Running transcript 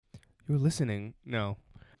You're listening. No.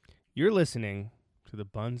 You're listening to the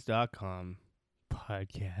Buns.com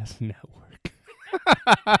podcast network.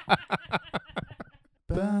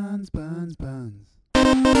 Buns, buns, buns.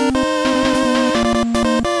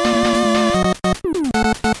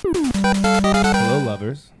 Hello,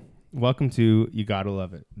 lovers. Welcome to You Gotta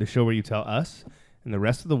Love It, the show where you tell us and the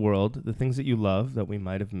rest of the world the things that you love that we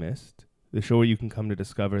might have missed, the show where you can come to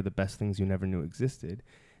discover the best things you never knew existed,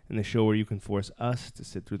 and the show where you can force us to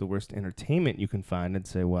sit through the worst entertainment you can find and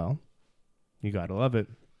say, well, you gotta love it.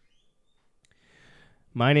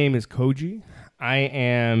 My name is Koji. I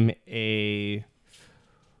am I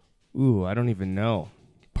don't even know,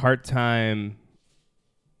 part-time,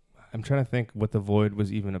 I'm trying to think what The Void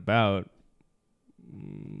was even about.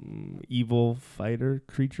 Evil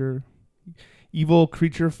creature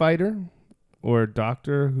fighter, or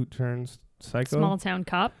doctor who turns psycho. Small town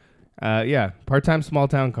cop. Part-time small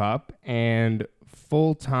town cop and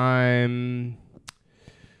full-time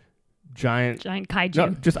giant kaiju. No,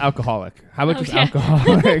 just alcoholic. How about just Okay.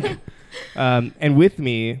 alcoholic? And with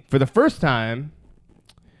me for the first time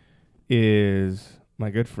is my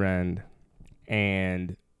good friend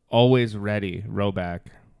and always ready Roback,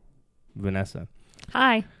 Vanessa.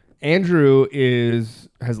 Hi. Andrew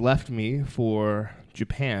has left me for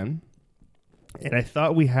Japan, and I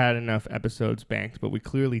thought we had enough episodes banked, but we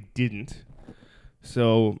clearly didn't.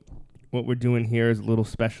 So what we're doing here is a little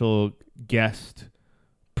special guest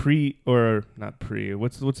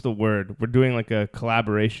what's the word? We're doing like a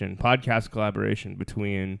podcast collaboration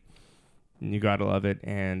between You Gotta Love It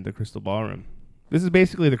and the Crystal Ballroom. This is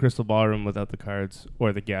basically the Crystal Ballroom without the cards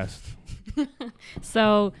or the guest.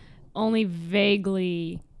 So only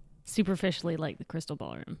vaguely, superficially like the Crystal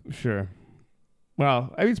Ballroom. Sure.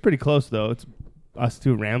 Well, I mean, it's pretty close, though. It's us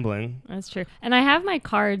two rambling. That's true. And I have my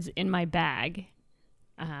cards in my bag.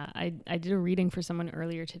 I did a reading for someone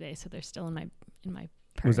earlier today, so they're still in my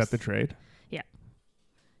purse. Was that the trade? Yeah.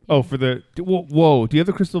 Oh, for the... Whoa. Do you have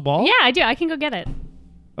the crystal ball? Yeah, I do. I can go get it.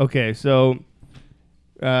 Okay, so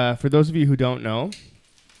for those of you who don't know,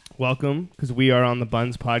 welcome, because we are on the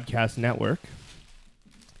Buns Podcast Network.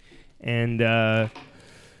 And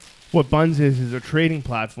what Buns is a trading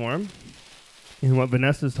platform. And what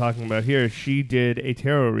Vanessa's talking about here is she did a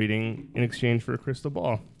tarot reading in exchange for a crystal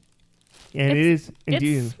ball. And it is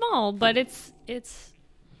indeed... It's small, but it's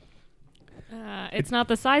not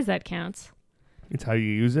the size that counts. It's how you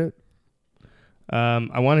use it.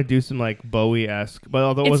 I want to do some like Bowie-esque, but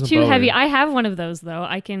although it It's wasn't too Bowie, heavy. I have one of those, though.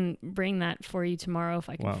 I can bring that for you tomorrow if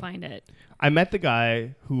I can find it. I met the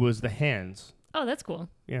guy who was the hands. Oh, that's cool.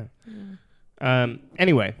 Yeah.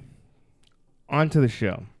 Anyway, on to the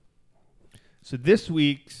show. So this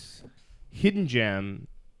week's hidden gem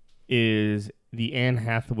is the Anne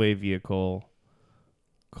Hathaway vehicle,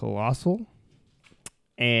 Colossal.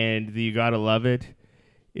 And the You Gotta Love It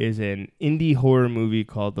is an indie horror movie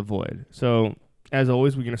called The Void. So, as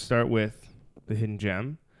always, we're going to start with the hidden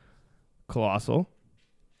gem, Colossal.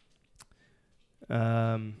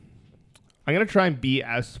 I'm going to try and be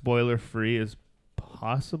as spoiler-free as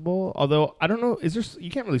possible. Although, I don't know,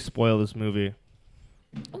 you can't really spoil this movie.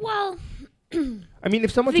 Well... I mean,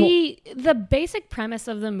 if someone the basic premise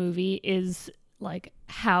of the movie is like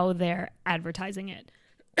how they're advertising it.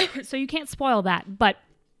 So you can't spoil that, but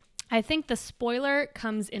I think the spoiler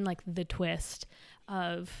comes in like the twist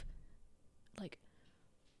of like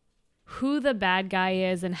who the bad guy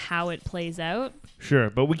is and how it plays out. Sure,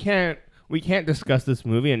 but we can't discuss this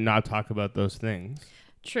movie and not talk about those things.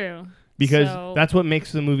 True. Because that's what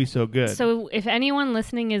makes the movie so good. So if anyone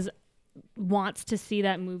listening wants to see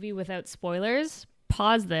that movie without spoilers,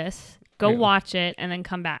 pause this, go watch it, and then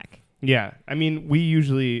come back. Yeah. I mean, we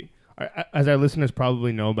usually, as our listeners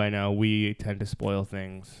probably know by now, we tend to spoil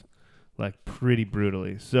things like pretty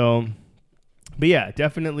brutally. So, but yeah,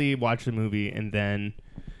 definitely watch the movie and then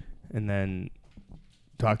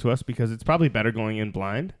talk to us, because it's probably better going in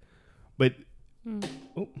blind. But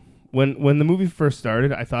when the movie first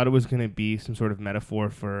started, I thought it was going to be some sort of metaphor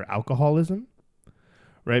for alcoholism.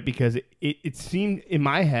 Right, because it seemed in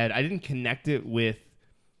my head, I didn't connect it with...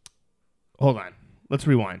 Hold on, let's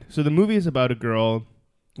rewind. So the movie is about a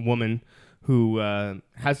woman who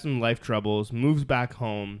has some life troubles, moves back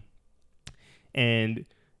home, and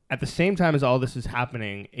at the same time as all this is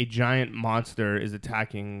happening, a giant monster is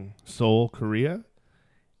attacking Seoul, Korea,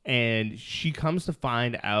 and she comes to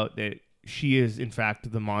find out that she is, in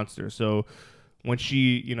fact, the monster. So when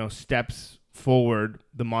she, steps forward,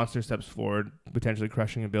 the monster steps forward, potentially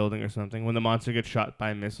crushing a building or something. When the monster gets shot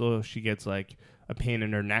by a missile, she gets like a pain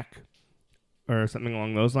in her neck or something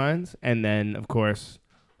along those lines. And then, of course,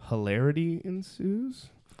 hilarity ensues.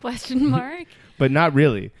 Question mark? But not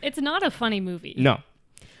really. It's not a funny movie. No.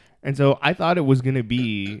 And so I thought it was going to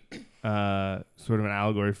be sort of an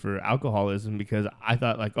allegory for alcoholism, because I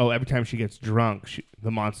thought like, oh, every time she gets drunk,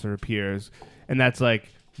 the monster appears. And that's like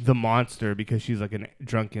the monster because she's like a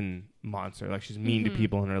drunken monster. Like she's mean to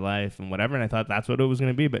people in her life and whatever. And I thought that's what it was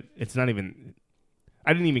going to be, but it's not even,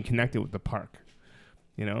 I didn't even connect it with the park,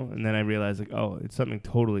 you know? And then I realized like, oh, it's something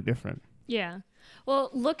totally different. Yeah. Well,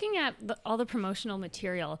 looking at all the promotional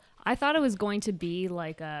material, I thought it was going to be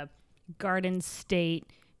like a Garden State,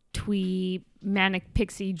 twee, manic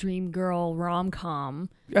pixie dream girl rom-com.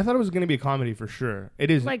 I thought it was going to be a comedy for sure. It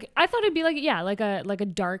is. Like, I thought it'd be like, yeah, like a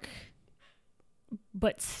dark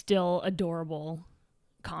but still adorable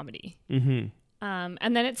comedy. Mm-hmm.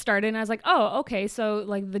 And then it started and I was like, oh, okay. So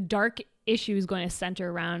like the dark issue is going to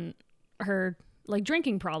center around her like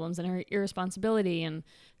drinking problems and her irresponsibility and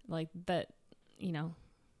like that, you know,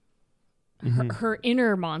 her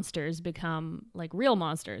inner monsters become like real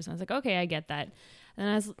monsters. And I was like, okay, I get that.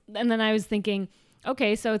 And then I was thinking,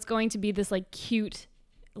 okay, so it's going to be this like cute,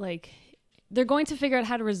 like they're going to figure out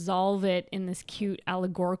how to resolve it in this cute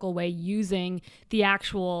allegorical way using the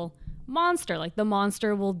actual monster. Like the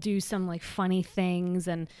monster will do some like funny things,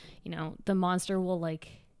 and you know, the monster will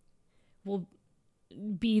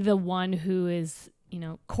be the one who is, you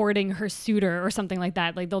know, courting her suitor or something like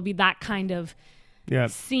that. Like there'll be that kind of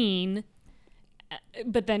scene,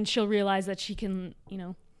 but then she'll realize that she can, you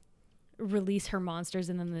know, release her monsters,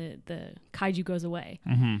 and then the kaiju goes away.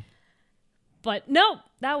 But no,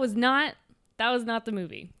 that was not the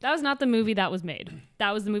movie. That was not the movie that was made.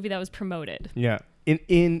 That was the movie that was promoted. Yeah.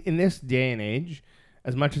 In this day and age,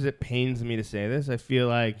 as much as it pains me to say this, I feel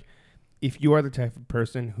like if you are the type of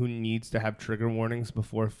person who needs to have trigger warnings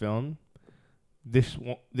before film, this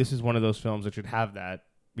is one of those films that should have that,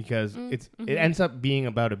 because it ends up being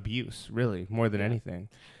about abuse, really, more than anything.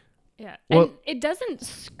 Yeah. Well, and it doesn't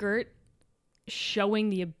skirt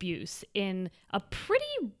showing the abuse in a pretty,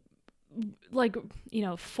 like, you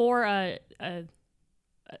know, for a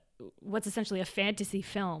what's essentially a fantasy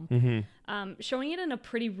film, showing it in a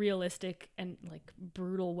pretty realistic and like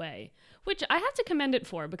brutal way, which I have to commend it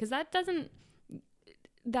for, because that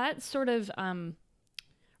sort of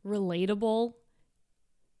relatable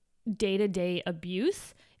day-to-day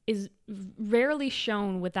abuse is rarely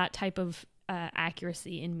shown with that type of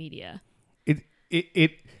accuracy in media.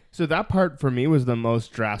 So that part for me was the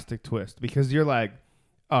most drastic twist, because you're like,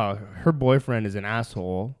 oh, her boyfriend is an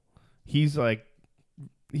asshole. He's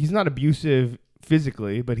not abusive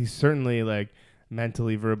physically, but he's certainly like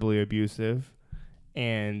mentally, verbally abusive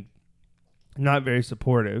and not very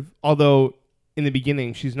supportive. Although in the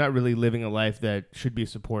beginning, she's not really living a life that should be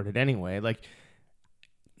supported anyway. Like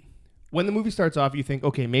when the movie starts off, you think,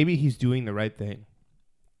 okay, maybe he's doing the right thing,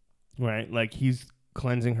 right? Like he's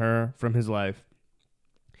cleansing her from his life.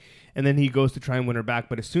 And then he goes to try and win her back.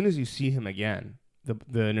 But as soon as you see him again,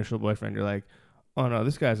 the initial boyfriend, you're like, oh no,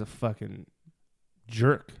 this guy's a fucking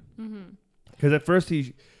jerk. Because at first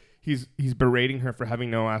he's berating her for having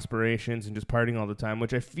no aspirations and just partying all the time,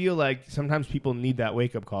 which I feel like sometimes people need that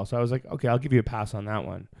wake up call. So I was like, okay, I'll give you a pass on that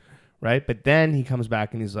one, right? But then he comes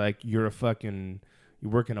back and he's like, you work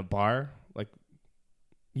in a bar? Like,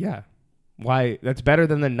 yeah, why? That's better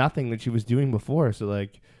than the nothing that she was doing before. So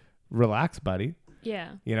like, relax, buddy.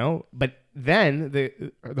 Yeah. You know, but then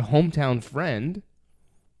the hometown friend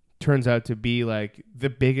turns out to be like the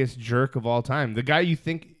biggest jerk of all time. The guy you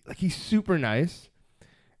think like he's super nice,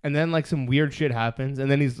 and then like some weird shit happens,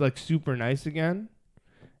 and then he's like super nice again,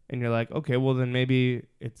 and you're like, okay, well then maybe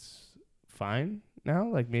it's fine now.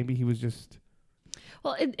 Like maybe he was just.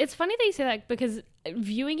 Well, it's funny that you say that, because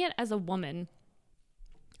viewing it as a woman,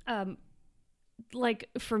 like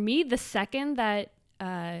for me, the second that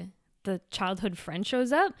the childhood friend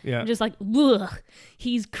shows up, I'm just like, ugh,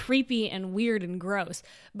 he's creepy and weird and gross.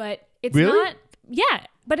 But it's not,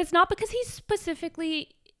 but it's not because he's specifically,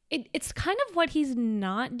 it's kind of what he's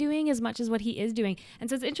not doing as much as what he is doing. And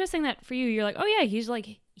so it's interesting that for you, you're like, oh yeah,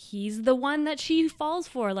 he's the one that she falls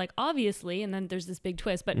for, like obviously. And then there's this big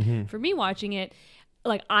twist. But for me watching it,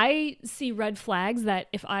 like I see red flags that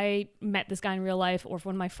if I met this guy in real life, or if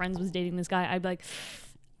one of my friends was dating this guy, I'd be like,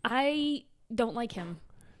 I don't like him.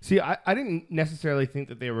 See, I didn't necessarily think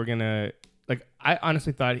that they were going to, like, I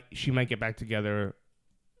honestly thought she might get back together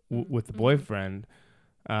with the boyfriend.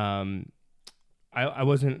 I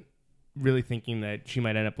wasn't really thinking that she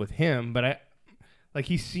might end up with him, but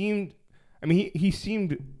he seemed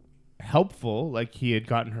helpful. Like he had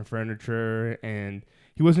gotten her furniture and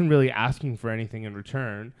he wasn't really asking for anything in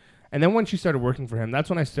return. And then once she started working for him, that's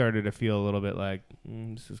when I started to feel a little bit like,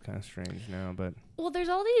 this is kind of strange now. But Well, there's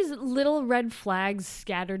all these little red flags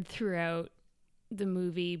scattered throughout the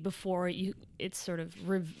movie before it's sort of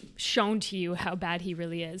shown to you how bad he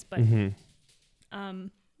really is. But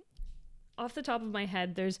off the top of my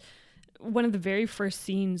head, there's one of the very first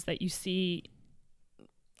scenes that you see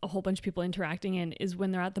a whole bunch of people interacting in is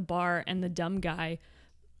when they're at the bar and the dumb guy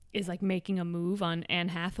is like making a move on Anne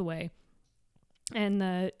Hathaway. And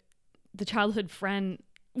the childhood friend,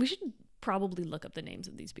 we should probably look up the names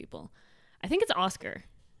of these people. I think it's Oscar.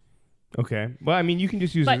 Okay. Well, I mean, you can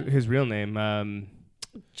just use his real name.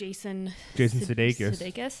 Jason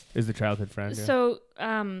Sudeikis is the childhood friend. Yeah. So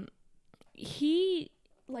he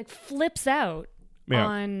like flips out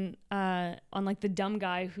on like the dumb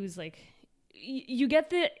guy who's like, you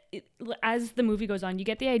get as the movie goes on, you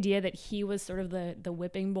get the idea that he was sort of the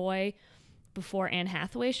whipping boy before Anne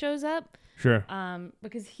Hathaway shows up. Sure.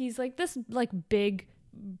 Because he's like this like big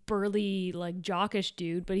burly like jockish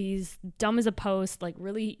dude, but he's dumb as a post, like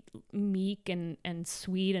really meek and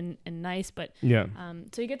sweet and nice. But yeah.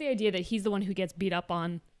 So you get the idea that he's the one who gets beat up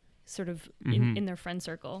on sort of in their friend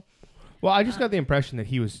circle. Well, I just got the impression that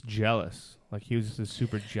he was jealous. Like he was just a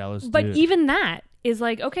super jealous But dude. even that is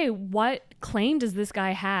like, okay, what claim does this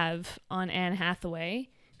guy have on Anne Hathaway,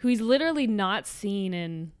 who he's literally not seen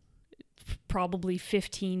in probably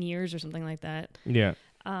 15 years or something like that? Yeah.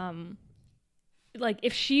 Like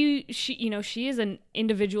if she she is an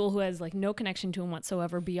individual who has like no connection to him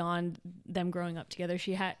whatsoever beyond them growing up together.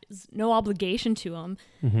 She has no obligation to him.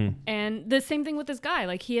 And the same thing with this guy.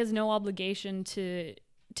 Like he has no obligation to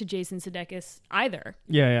Jason Sudeikis either.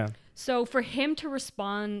 Yeah. So for him to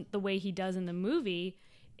respond the way he does in the movie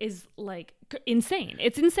is like insane.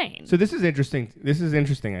 It's insane. So this is interesting.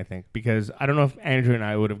 I think, because I don't know if Andrew and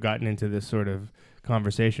I would have gotten into this sort of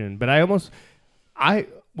conversation, but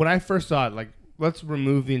when I first saw it, like, let's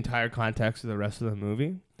remove the entire context of the rest of the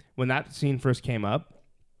movie. When that scene first came up,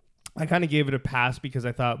 I kind of gave it a pass because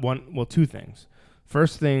I thought two things.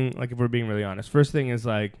 First thing, like if we're being really honest, first thing is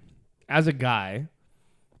like, as a guy,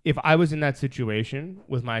 if I was in that situation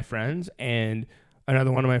with my friends and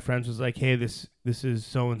another one of my friends was like, hey, this is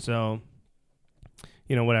so-and-so,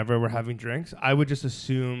 whatever, we're having drinks, I would just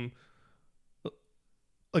assume,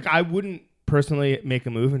 like, I wouldn't personally make a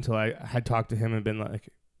move until I had talked to him and been like,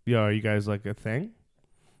 yo, are you guys like a thing?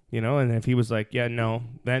 And if he was like, yeah, no,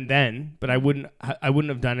 then, but I wouldn't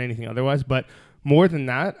have done anything otherwise. But more than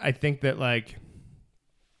that, I think that like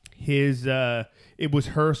it was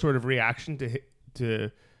her sort of reaction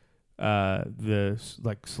to the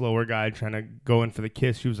like slower guy trying to go in for the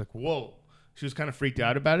kiss. She was like, whoa. She was kind of freaked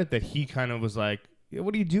out about it, that he kind of was like, yeah,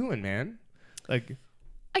 what are you doing, man? Like,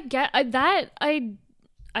 I get that.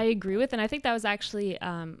 I agree with, and I think that was actually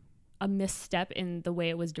a misstep in the way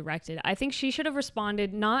it was directed. I think she should have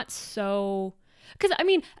responded not so, because I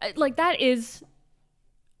mean, like that is,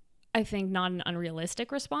 I think, not an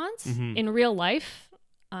unrealistic response in real life.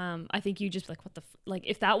 I think you just like, what the like,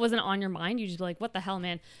 if that wasn't on your mind, you just be like, what the hell,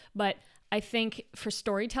 man. But I think for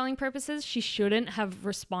storytelling purposes, she shouldn't have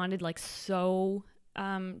responded like so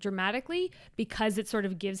dramatically, because it sort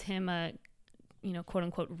of gives him a, quote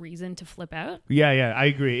unquote reason to flip out. Yeah, I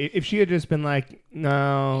agree. If she had just been like,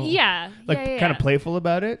 no, kind of playful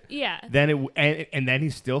about it, then and then he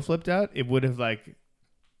still flipped out, it would have like,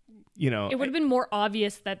 it would have been more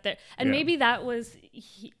obvious that there, and maybe that was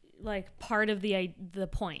like part of the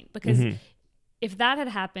point, because if that had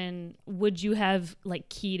happened, would you have like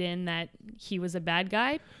keyed in that he was a bad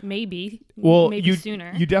guy? Maybe. Well, maybe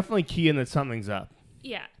sooner. You definitely key in that something's up.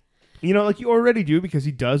 Yeah. Like you already do, because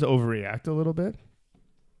he does overreact a little bit.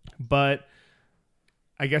 But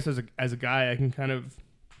I guess as a guy, I can kind of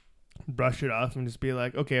brush it off and just be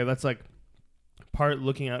like, okay, that's like part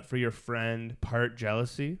looking out for your friend, part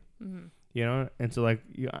jealousy. And so like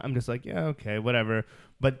I'm just like, yeah, okay, whatever.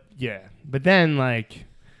 But then like,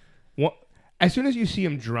 as soon as you see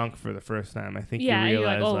him drunk for the first time, I think you realize, you're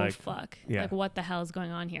like, oh, like, fuck, like what the hell is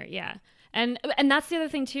going on here? Yeah, and that's the other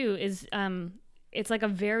thing too, is it's like a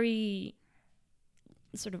very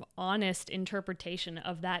sort of honest interpretation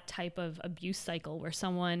of that type of abuse cycle, where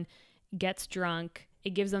someone gets drunk,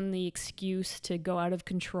 it gives them the excuse to go out of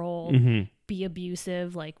control, be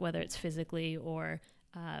abusive, like whether it's physically or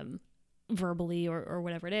verbally or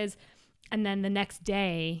whatever it is. And then the next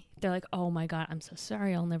day they're like, oh my God, I'm so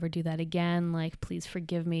sorry. I'll never do that again. Like, please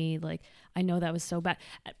forgive me. Like, I know that was so bad.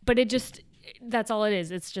 But that's all it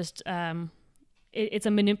is. It's just, it's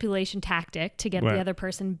a manipulation tactic to get the other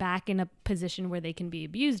person back in a position where they can be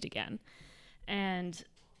abused again. And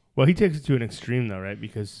well, he takes it to an extreme though, right?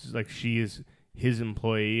 Because like she is his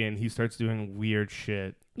employee, and he starts doing weird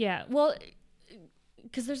shit. Yeah. Well,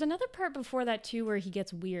 because there's another part before that too where he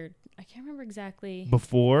gets weird. I can't remember exactly.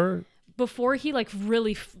 Before He like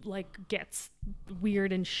really like gets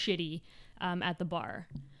weird and shitty at the bar.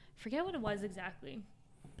 Forget what it was exactly.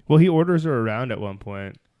 Well, he orders her around at one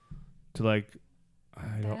point to like,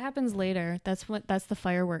 That happens later. That's the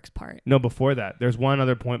fireworks part. No, before that. There's one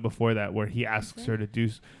other point before that where he asks her to do,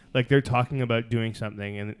 like they're talking about doing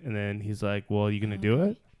something, and then he's like, well, are you going to do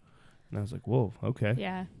it? And I was like, whoa, okay.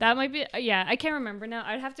 Yeah, that might be, I can't remember now.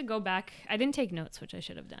 I'd have to go back. I didn't take notes, which I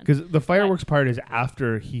should have done. Because the fireworks part is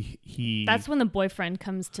after he. That's when the boyfriend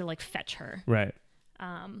comes to like fetch her. Right.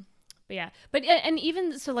 But yeah, and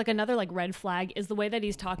even so, like another like red flag is the way that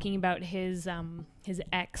he's talking about his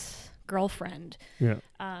ex-girlfriend. Yeah.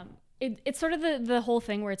 It's sort of the whole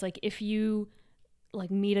thing where it's like if you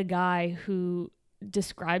like meet a guy who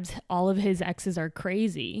describes all of his exes are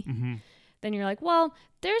crazy, then you're like, well,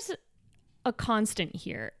 there's a constant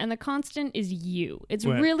here, and the constant is you. It's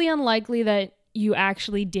really unlikely that you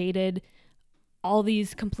actually dated all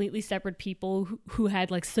these completely separate people who had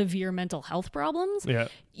like severe mental health problems. Yeah.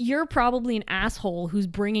 You're probably an asshole who's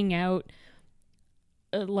bringing out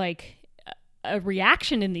like a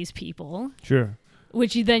reaction in these people. Sure.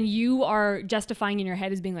 Which then you are justifying in your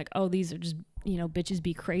head as being like, oh, these are just, bitches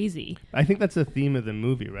be crazy. I think that's the theme of the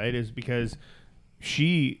movie, right? Is because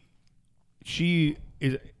she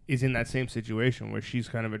is in that same situation where she's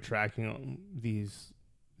kind of attracting these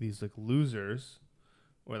like losers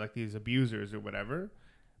or like these abusers or whatever,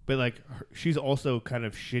 but like she's also kind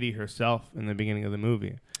of shitty herself in the beginning of the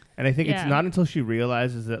movie. And I think it's not until she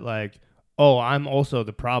realizes that like, oh, I'm also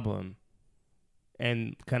the problem,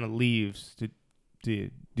 and kind of leaves to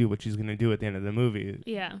do what she's going to do at the end of the movie.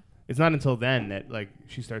 Yeah. It's not until then that like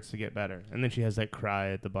she starts to get better. And then she has that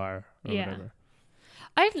cry at the bar or whatever.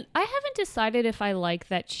 I haven't decided if I like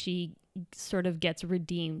that she sort of gets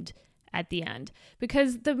redeemed at the end,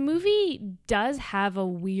 because the movie does have a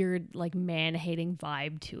weird like man-hating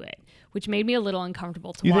vibe to it, which made me a little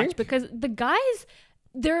uncomfortable to watch, because the guys,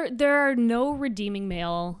 there are no redeeming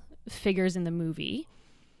male figures in the movie,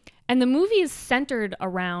 and the movie is centered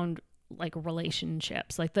around like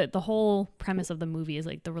relationships. Like the whole premise of the movie is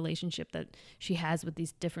like the relationship that she has with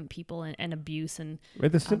these different people, and abuse and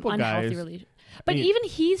the simple unhealthy relationship. But even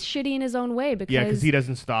he's shitty in his own way, because he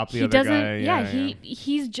doesn't stop the other guy.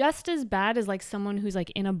 He's just as bad as like someone who's like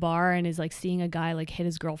in a bar and is like seeing a guy like hit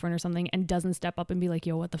his girlfriend or something and doesn't step up and be like,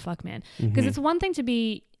 yo, what the fuck, man? Because it's one thing to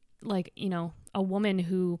be like, a woman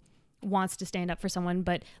who wants to stand up for someone,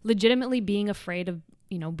 but legitimately being afraid of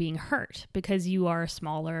being hurt because you are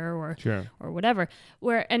smaller or whatever.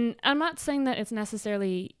 And I'm not saying that it's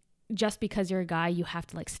necessarily just because you're a guy you have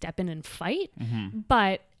to like step in and fight,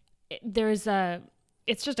 but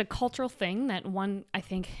it's just a cultural thing that one, I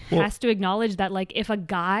think, has to acknowledge that like if a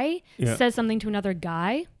guy says something to another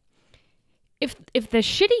guy, if the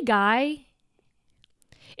shitty guy,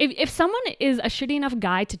 if someone is a shitty enough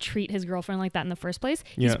guy to treat his girlfriend like that in the first place,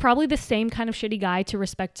 he's probably the same kind of shitty guy to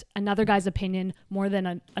respect another guy's opinion more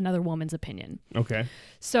than another woman's opinion. Okay.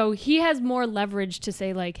 So he has more leverage to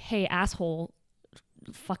say like, hey, asshole,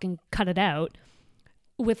 fucking cut it out,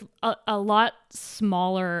 with a lot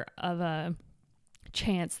smaller of a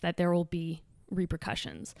chance that there will be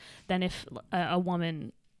repercussions than if a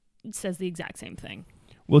woman says the exact same thing.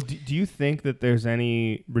 Well, do you think that there's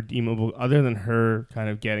any redeemable, other than her kind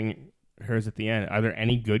of getting hers at the end, are there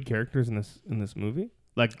any good characters in this movie?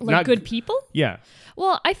 Like not good people? Yeah.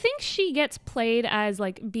 Well, I think she gets played as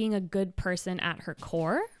like being a good person at her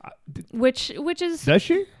core, which is... Does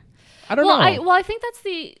she? I don't know. I think that's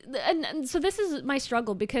and so this is my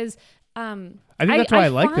struggle, because I think that's why I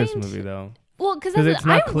like this movie though. Well, because it's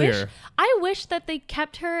not clear. I wish that they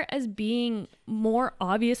kept her as being more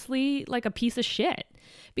obviously like a piece of shit,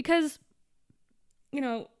 because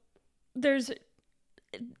there's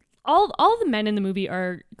all the men in the movie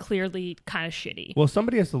are clearly kind of shitty. Well,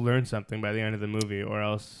 somebody has to learn something by the end of the movie, or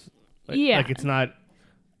else like it's not.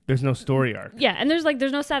 There's no story arc. Yeah, and there's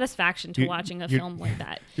no satisfaction to watching a film like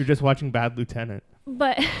that. You're just watching Bad Lieutenant.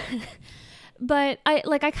 But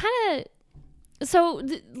I kind of, so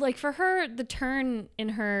like for her, the turn in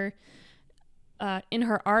her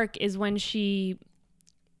arc is when she,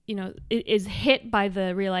 is hit by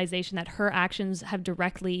the realization that her actions have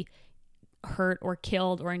directly hurt or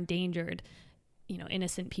killed or endangered,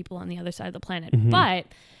 innocent people on the other side of the planet. Mm-hmm. But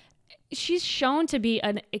she's shown to be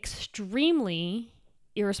an extremely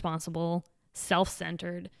irresponsible,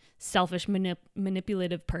 self-centered, selfish,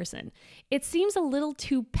 manipulative person. It seems a little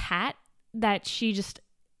too pat that she just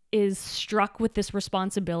is struck with this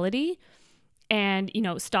responsibility and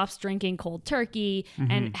stops drinking cold turkey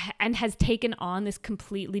and has taken on this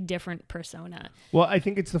completely different persona. Well, I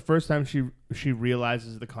think it's the first time she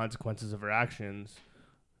realizes the consequences of her actions,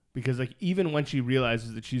 because like even when she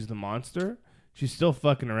realizes that she's the monster, she's still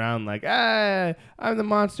fucking around like, I'm the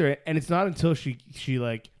monster. And it's not until she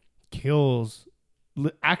like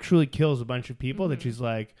actually kills a bunch of people that she's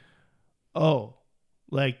like, oh,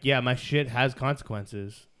 like, yeah, my shit has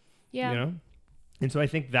consequences. Yeah. And so I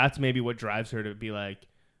think that's maybe what drives her to be like,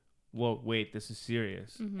 whoa, wait, this is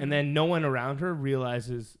serious. And then no one around her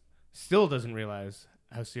still doesn't realize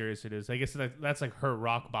how serious it is. I guess that's like her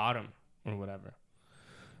rock bottom or whatever.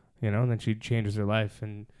 And then she changes her life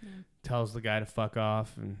and tells the guy to fuck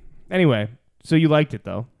off. And anyway, so you liked it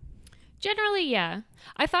though? Generally, yeah.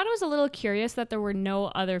 I thought it was a little curious that there were no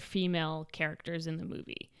other female characters in the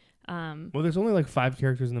movie. Well, there's only like 5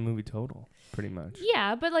 characters in the movie total, pretty much.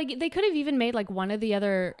 Yeah, but like they could have even made like one of the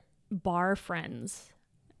other bar friends,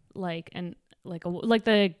 like the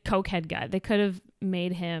cokehead guy. They could have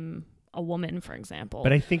made him a woman, for example.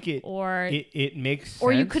 But I think it makes sense.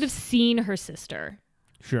 Or you could have seen her sister.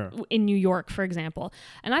 Sure. In New York, for example.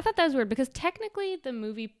 And I thought that was weird because technically the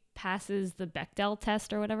movie passes the Bechdel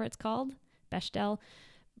test or whatever it's called, Bechdel,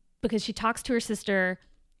 because she talks to her sister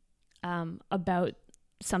about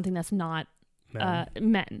something that's not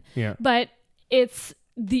men. Yeah. But it's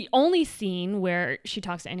the only scene where she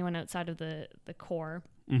talks to anyone outside of the core.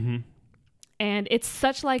 Mm-hmm. And it's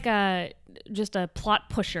such like just a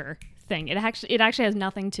plot pusher thing. It actually has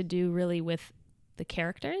nothing to do really with the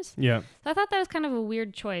characters. Yeah. So I thought that was kind of a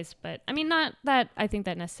weird choice, but I mean, not that I think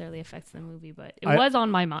that necessarily affects the movie, but it was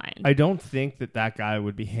on my mind. I don't think that guy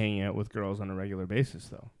would be hanging out with girls on a regular basis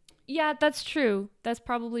though. Yeah, that's true. That's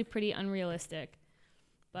probably pretty unrealistic.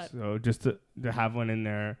 But so just to have one in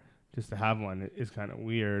there, just to have one is kind of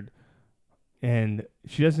weird. And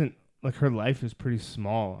she doesn't, like, her life is pretty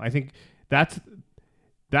small. I think that's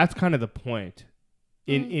kind of the point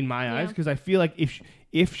in my eyes, because I feel like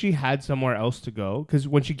if she had somewhere else to go, because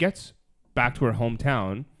when she gets back to her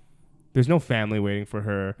hometown, there's no family waiting for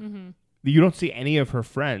her. You don't see any of her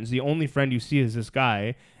friends. The only friend you see is this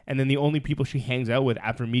guy, and then the only people she hangs out with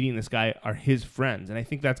after meeting this guy are his friends. And I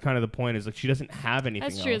think that's kind of the point, is like she doesn't have anything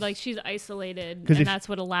else. That's true. Like she's isolated, and that's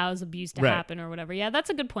what allows abuse to happen or whatever. Yeah, that's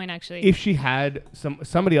a good point, actually. If she had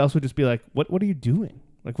somebody else would just be like, what are you doing?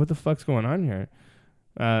 Like, what the fuck's going on here?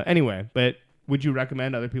 Anyway, but would you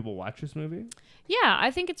recommend other people watch this movie? Yeah,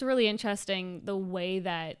 I think it's really interesting the way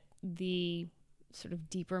that the sort of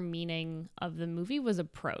deeper meaning of the movie was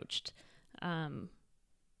approached.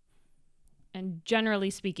 And generally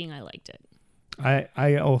speaking, I liked it.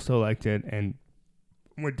 I also liked it, and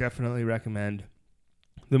would definitely recommend.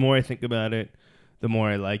 The more I think about it, the more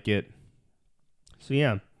I like it. So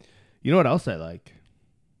yeah. You know what else I like?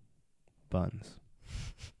 Buns.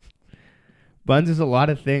 Buns is a lot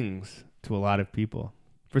of things to a lot of people.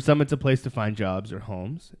 For some, it's a place to find jobs or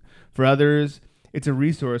homes. For others, it's a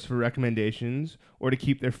resource for recommendations or to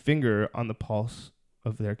keep their finger on the pulse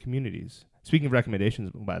of their communities. Speaking of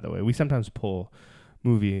recommendations, by the way, we sometimes pull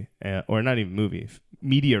movie, or not even movie,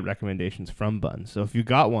 media recommendations from Buns. So if you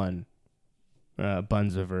got one,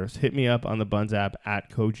 Bunsiverse, hit me up on the Buns app at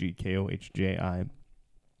Koji, Kohji,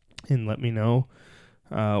 and let me know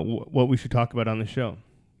what we should talk about on the show.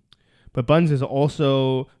 But Buns is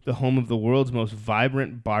also the home of the world's most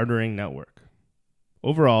vibrant bartering network.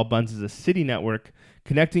 Overall, Buns is a city network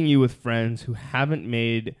connecting you with friends you haven't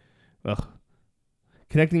made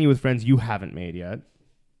yet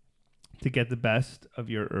to get the best of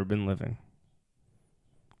your urban living.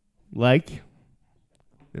 Like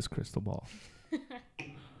this crystal ball.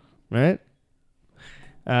 Right?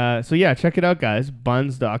 So yeah, check it out, guys.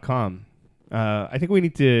 Buns.com. I think I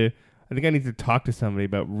need to talk to somebody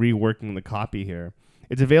about reworking the copy here.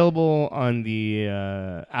 It's available on the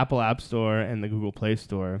Apple App Store and the Google Play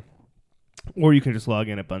Store, or you can just log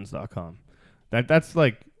in at buns.com. That's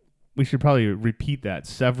like, we should probably repeat that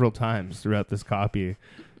several times throughout this copy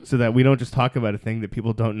so that we don't just talk about a thing that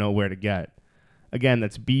people don't know where to get. Again,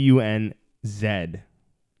 that's bunz.com,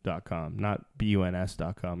 not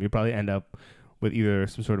buns.com. You'll probably end up with either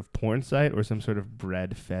some sort of porn site or some sort of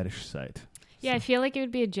bread fetish site. Yeah, I feel like it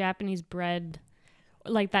would be a Japanese bread,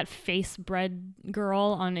 like that face bread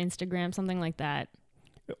girl on Instagram, something like that.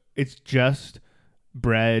 It's just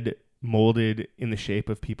bread molded in the shape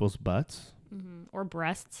of people's butts. Mm-hmm. Or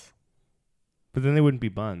breasts. But then they wouldn't be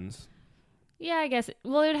buns. Yeah, I guess.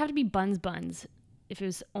 Well, it would have to be buns if it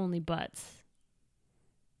was only butts.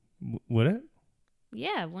 Would it?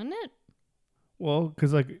 Yeah, wouldn't it? Well,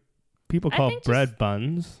 because like people call bread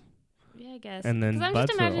buns. Yeah, I guess. And then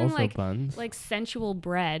butts are also buns. Like sensual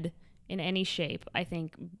bread in any shape, I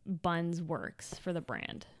think buns works for the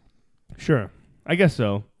brand. Sure. I guess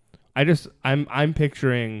so. I'm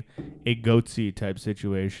picturing a goatsy type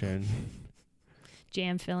situation.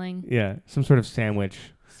 Jam filling, Yeah, some sort of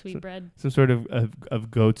sandwich, sweetbread. some sort of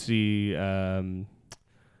goatsy.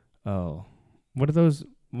 What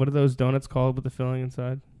are those donuts called with the filling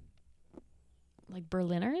inside? Like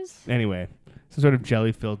Berliners? Anyway, some sort of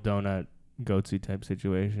jelly filled donut goatsy type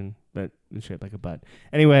situation, but it's shaped like a butt.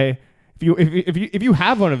 Anyway, if you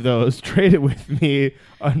have one of those, trade it with me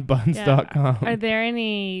on buns.com. Are there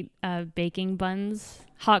any baking buns,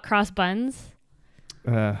 hot cross buns?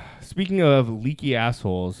 Speaking of leaky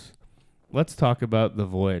assholes, let's talk about The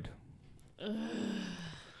Void.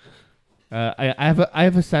 I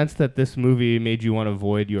have a sense that this movie made you want to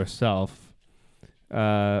void yourself,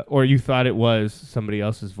 or you thought it was somebody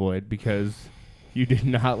else's void because you did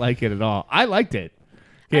not like it at all. I liked it.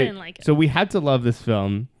 I didn't like it. So we had to love this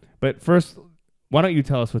film, but first, why don't you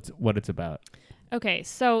tell us what it's about? Okay,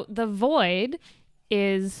 so The Void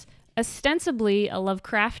is ostensibly a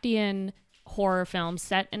Lovecraftian horror film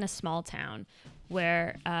set in a small town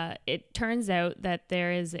where it turns out that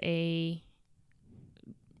there is a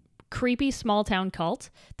creepy small town cult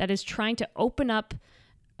that is trying to open up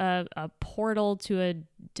a portal to a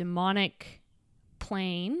demonic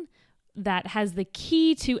plane that has the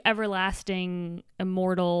key to everlasting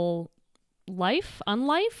immortal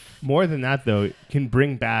unlife. More than that, though, it can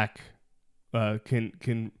bring back,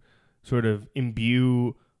 can sort of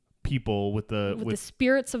imbue people with the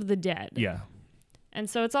spirits of the dead. Yeah. And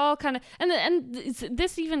so it's all kind of,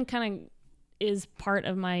 this even kind of is part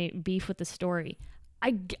of my beef with the story.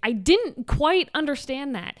 I didn't quite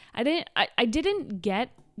understand that. I didn't get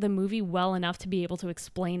the movie well enough to be able to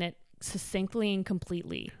explain it succinctly and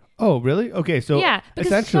completely. Oh, really? Okay, so yeah,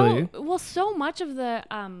 because essentially, so much of the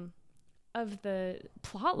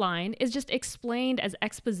plot line is just explained as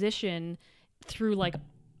exposition through like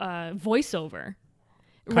voiceover.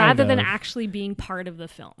 Rather than actually being part of the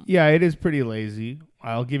film. Yeah, it is pretty lazy.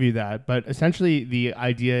 I'll give you that. But essentially, the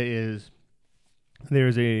idea is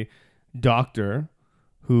there's a doctor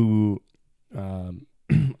who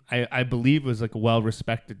I believe was like a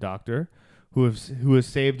well-respected doctor who has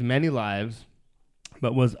saved many lives,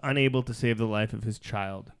 but was unable to save the life of his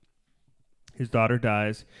child. His daughter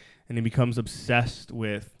dies, and he becomes obsessed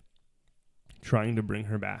with trying to bring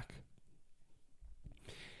her back.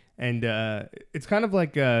 And it's kind of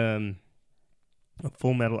like a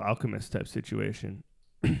Full Metal Alchemist type situation.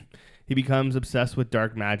 He becomes obsessed with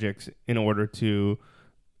dark magics in order to,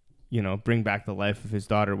 bring back the life of his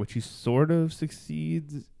daughter, which he sort of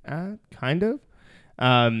succeeds at, kind of.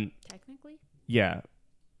 Technically? Yeah.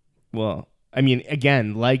 Well, I mean,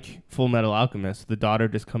 again, like Full Metal Alchemist, the daughter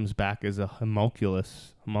just comes back as a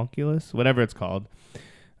homunculus, whatever it's called.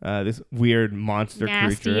 This weird monster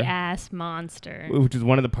creature. Nasty ass monster. Which is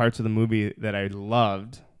one of the parts of the movie that I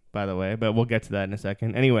loved, by the way, but we'll get to that in a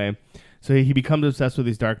second. Anyway, so he becomes obsessed with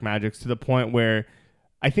these dark magics to the point where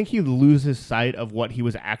I think he loses sight of what he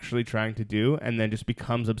was actually trying to do and then just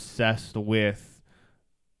becomes obsessed with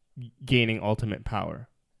gaining ultimate power.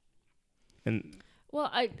 And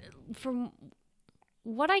well, from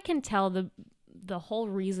what I can tell, the whole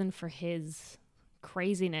reason for his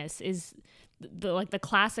craziness is the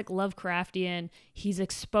classic Lovecraftian. He's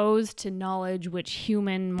exposed to knowledge which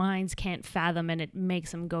human minds can't fathom, and it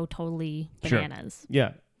makes him go totally bananas.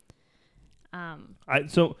 Sure. Yeah.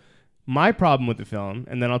 So my problem with the film,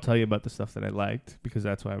 and then I'll tell you about the stuff that I liked because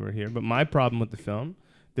that's why we're here. But my problem with the film,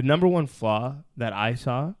 the number one flaw that I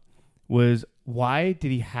saw was, why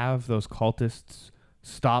did he have those cultists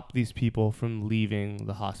stop these people from leaving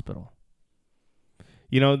the hospital?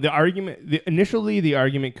 Initially the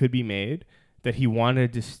argument could be made that he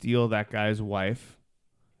wanted to steal that guy's wife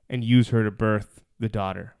and use her to birth the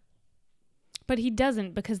daughter. But he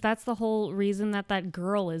doesn't, because that's the whole reason that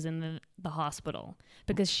girl is in the hospital,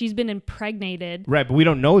 because she's been impregnated. Right, but we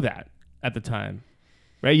don't know that at the time.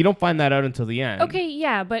 Right? You don't find that out until the end. Okay,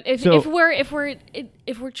 yeah, but if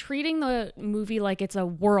we're treating the movie like it's a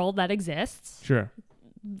world that exists, sure.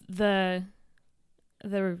 The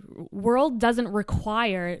world doesn't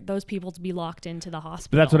require those people to be locked into the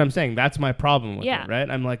hospital. But that's what I'm saying. That's my problem with it, right?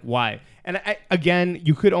 I'm like, why? And again,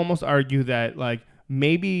 you could almost argue that like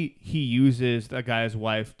maybe he uses that guy's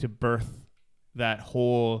wife to birth that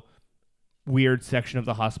whole weird section of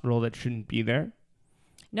the hospital that shouldn't be there.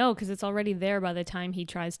 No, because it's already there by the time he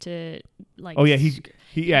tries to like. Oh yeah,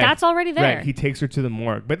 yeah. That's already there. Right, he takes her to the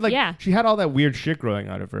morgue, but like, she had all that weird shit growing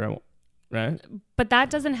out of her. Right. But that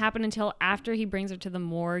doesn't happen until after he brings her to the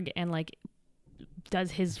morgue and like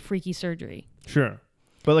does his freaky surgery. Sure.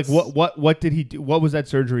 But like, what did he do? What was that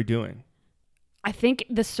surgery doing? I think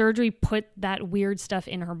the surgery put that weird stuff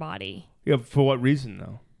in her body. Yeah, for what reason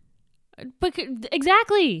though? But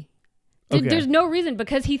exactly. Okay. There's no reason,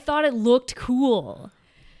 because he thought it looked cool.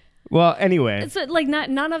 Well, anyway. So like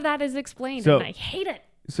none of that is explained, So- and I hate it.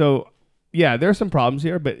 So, yeah, there are some problems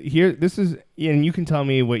here, but this is, and you can tell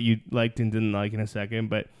me what you liked and didn't like in a second,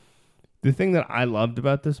 but the thing that I loved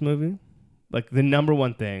about this movie, like the number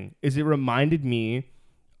one thing, is it reminded me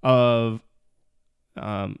of,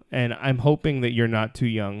 and I'm hoping that you're not too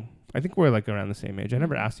young. I think we're like around the same age. I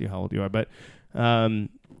never asked you how old you are, but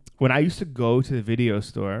when I used to go to the video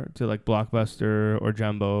store, to like Blockbuster or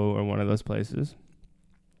Jumbo or one of those places,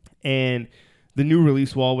 and the new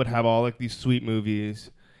release wall would have all like these sweet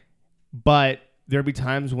movies, but there'd be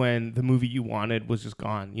times when the movie you wanted was just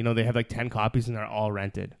gone. You know, they have like 10 copies and they're all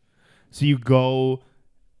rented. So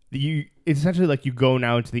it's essentially like you go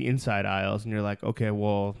now into the inside aisles and you're like, okay,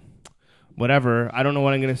 well, whatever. I don't know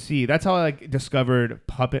what I'm going to see. That's how I like discovered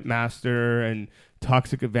Puppet Master and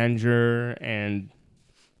Toxic Avenger, and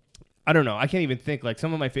I don't know. I can't even think, like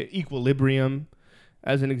some of my Equilibrium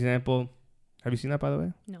as an example. Have you seen that, by the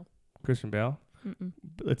way? No. Christian Bale? Mm-mm.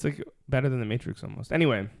 It's like better than The Matrix almost.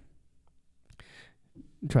 Anyway,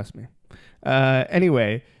 trust me.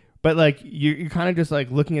 Anyway, but like you're kind of just like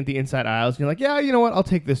looking at the inside aisles and you're like, yeah, you know what? I'll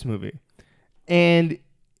take this movie. And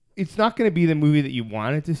it's not going to be the movie that you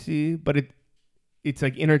wanted to see, but it's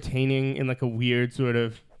like entertaining in like a weird sort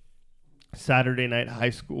of Saturday night high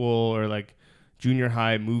school or like junior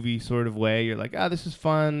high movie sort of way. You're like, this is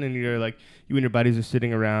fun. And you're like, you and your buddies are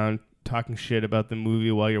sitting around talking shit about the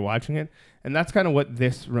movie while you're watching it. And that's kind of what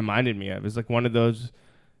this reminded me of. It's like one of those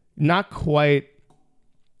not quite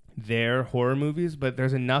there horror movies, but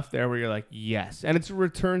there's enough there where you're like, yes. And it's a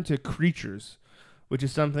return to creatures, which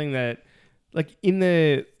is something that like in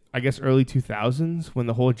the, I guess, early 2000s when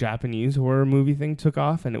the whole Japanese horror movie thing took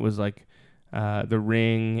off, and it was like The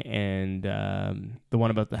Ring and the one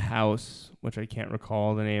about the house, which I can't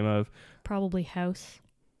recall the name of. Probably House.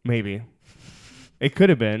 Maybe. It could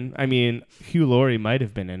have been. I mean, Hugh Laurie might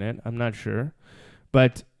have been in it. I'm not sure.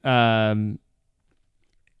 But, yeah,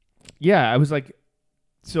 I was like,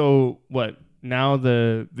 so what? Now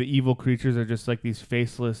the evil creatures are just like these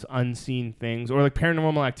faceless, unseen things. Or like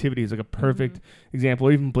Paranormal Activity is like a perfect example.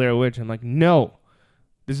 Or even Blair Witch. I'm like, no,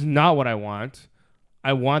 this is not what I want.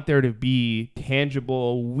 I want there to be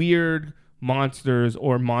tangible, weird monsters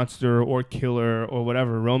or monster or killer or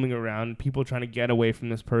whatever roaming around, people trying to get away from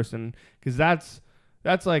this person, because that's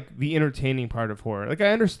like the entertaining part of horror. Like I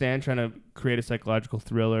understand trying to create a psychological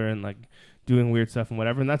thriller and like doing weird stuff and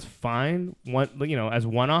whatever, and that's fine, as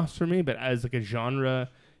one-offs for me, but as like a genre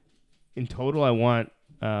in total, I want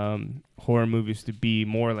horror movies to be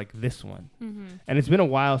more like this one. And it's been a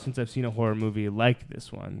while since I've seen a horror movie like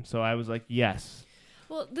this one, so I was like, yes.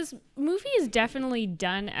 Well, this movie is definitely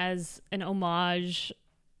done as an homage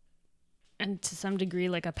and to some degree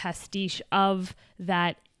like a pastiche of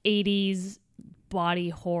that 80s body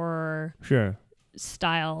horror Sure.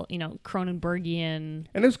 style, Cronenbergian.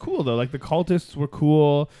 And it was cool though. Like the cultists were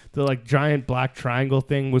cool. The like giant black triangle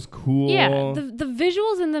thing was cool. Yeah, the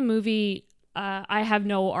visuals in the movie, I have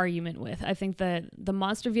no argument with. I think that the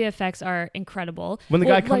monster VFX are incredible. When the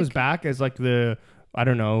guy comes back as like the, I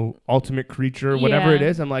don't know, ultimate creature, whatever it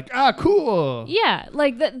is, I'm like, cool. Yeah,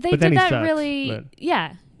 like they But did that sucks, really. but-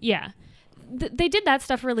 Yeah. They did that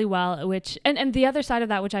stuff really well. Which and the other side of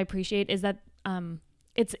that, which I appreciate, is that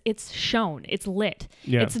it's shown, it's lit.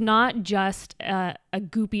 Yeah. It's not just a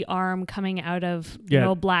goopy arm coming out of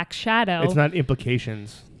black shadow. It's not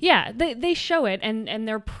implications. Yeah, they show it, and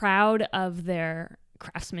they're proud of their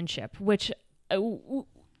craftsmanship, which,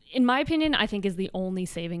 in my opinion, I think is the only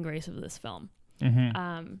saving grace of this film.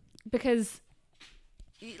 Because,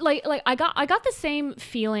 like I got the same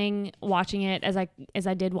feeling watching it as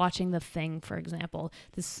I did watching The Thing, for example.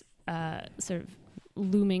 This sort of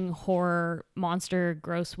looming horror monster,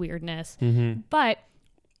 gross weirdness, but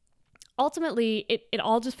ultimately it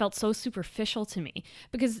all just felt so superficial to me,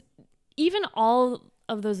 because even all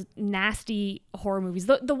of those nasty horror movies,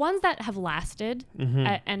 the ones that have lasted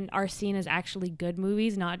and are seen as actually good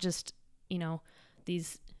movies, not just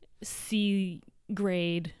these C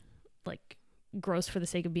grade like gross for the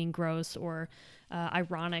sake of being gross or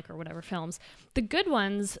ironic or whatever films, the good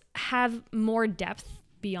ones have more depth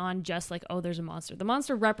beyond just like, there's a monster. The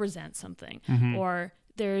monster represents something, or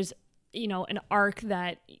there's an arc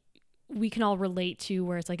that we can all relate to,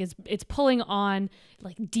 where it's like it's pulling on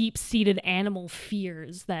like deep-seated animal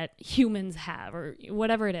fears that humans have, or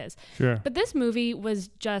whatever it is. Sure. But this movie was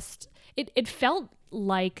just it felt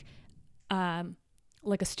like a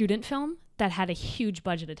student film that had a huge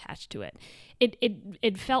budget attached to it.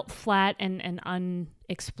 It felt flat and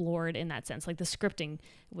unexplored in that sense. Like the scripting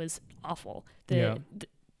was awful. The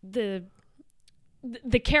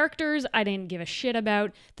characters I didn't give a shit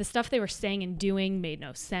about. The stuff they were saying and doing made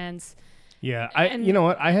no sense. Yeah, you know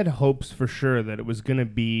what? I had hopes for sure that it was going to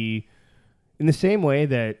be in the same way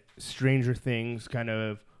that Stranger Things kind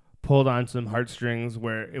of pulled on some heartstrings,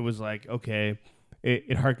 where it was like, okay,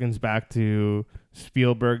 it harkens back to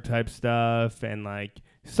Spielberg type stuff and like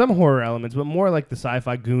some horror elements, but more like the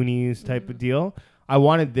sci-fi Goonies type of deal. I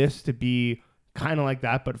wanted this to be kind of like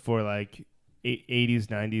that, but for like 80s,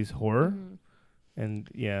 90s horror. And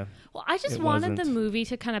yeah. Well, I just wanted the movie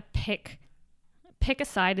to kind of pick a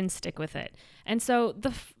side and stick with it. And so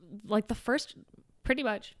the first pretty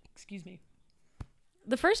much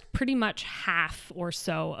half or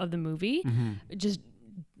so of the movie just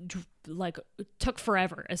like took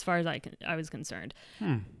forever as far as I was concerned.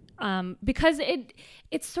 Because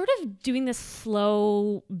it's sort of doing this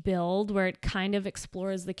slow build where it kind of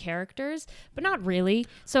explores the characters, but not really.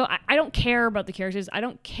 So I don't care about the characters. I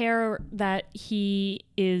don't care that he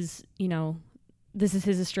is, this is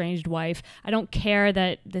his estranged wife. I don't care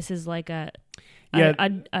that this is like a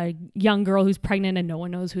young girl who's pregnant and no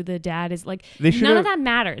one knows who the dad is. Like, none of that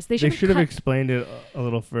matters. They should have explained it a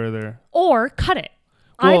little further. Or cut it.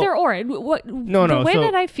 Well, either or. The way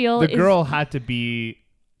that I feel the girl had to be...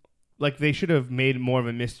 Like, they should have made more of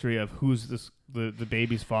a mystery of who's the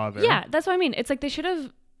baby's father. Yeah, that's what I mean. It's like they should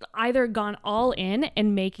have either gone all in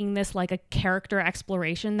and making this like a character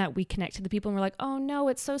exploration that we connect to the people and we're like, oh no,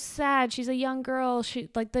 it's so sad. She's a young girl. She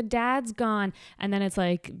like the dad's gone. And then it's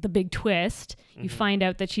like the big twist. You find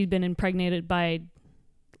out that she's been impregnated by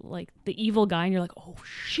like the evil guy and you're like, oh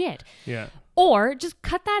shit. Yeah. Or just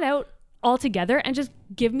cut that out altogether and just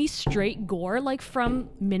give me straight gore like from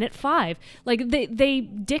minute 5. Like they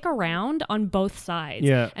dick around on both sides.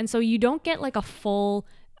 Yeah. And so you don't get like a full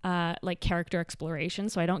like character exploration.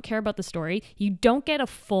 So I don't care about the story. You don't get a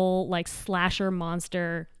full like slasher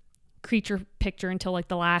monster creature picture until like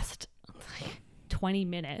the last 20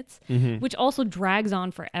 minutes, which also drags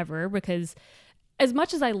on forever because as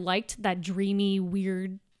much as I liked that dreamy,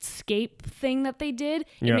 weird scape thing that they did,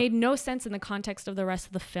 it made no sense in the context of the rest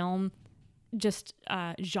of the film, just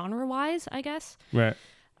genre wise, I guess. Right.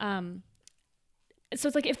 So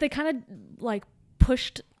it's like if they kind of like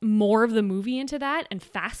pushed more of the movie into that and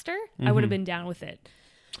faster, I would have been down with it.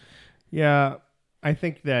 Yeah, I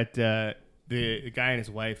think that the guy and his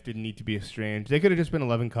wife didn't need to be estranged. They could have just been a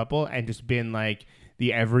loving couple and just been like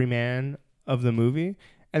the everyman of the movie.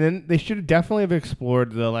 And then they should definitely have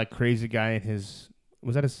explored the like crazy guy and his,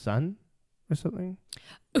 was that his son or something?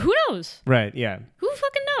 Who knows? Right, yeah. Who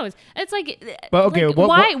fucking knows? It's like, but okay,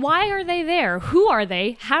 like, why are they there? Who are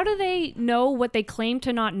they? How do they know what they claim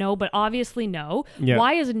to not know, but obviously know? Yeah.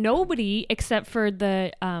 Why is nobody except for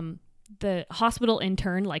the hospital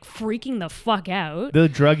intern like freaking the fuck out? The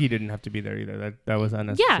druggie didn't have to be there either. That was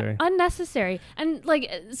unnecessary. Yeah, unnecessary. And like,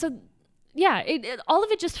 so yeah, all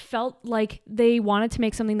of it just felt like they wanted to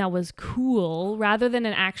make something that was cool rather than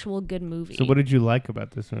an actual good movie. So what did you like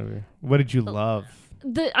about this movie? What did you love?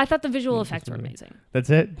 I thought the visual effects were amazing. That's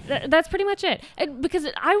it? That's pretty much it. Because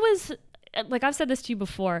I was, like I've said this to you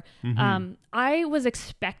before, I was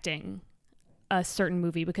expecting a certain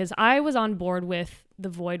movie because I was on board with The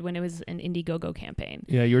Void when it was an Indiegogo campaign.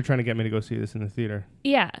 Yeah, you were trying to get me to go see this in the theater.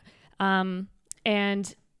 Yeah.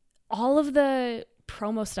 And all of the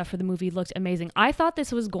promo stuff for the movie looked amazing. I thought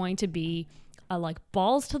this was going to be a like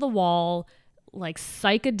balls to the wall, like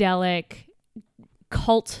psychedelic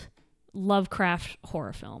cult Lovecraft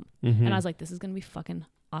horror film. And I was like, this is going to be fucking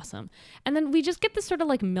awesome. And then we just get this sort of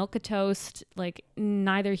like milquetoast, like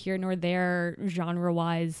neither here nor there genre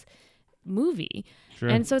wise movie. Sure.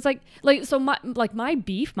 And so it's like so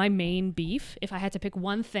my main beef, if I had to pick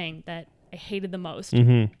one thing that I hated the most,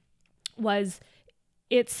 was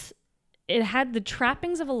it had the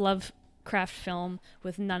trappings of a Lovecraft film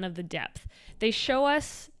with none of the depth. They show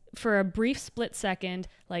us for a brief split second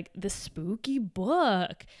like the spooky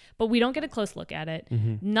book, but we don't get a close look at it.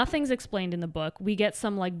 Nothing's explained in the book. We get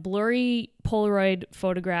some like blurry Polaroid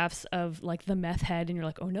photographs of like the meth head and you're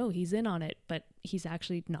like, oh no, he's in on it, but he's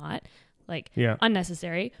actually not. Like,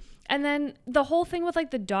 unnecessary. And then the whole thing with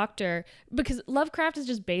like the doctor, because Lovecraft is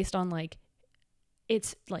just based on like,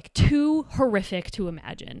 it's like too horrific to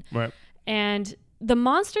imagine. Right. And the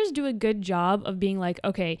monsters do a good job of being like,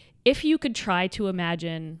 okay, if you could try to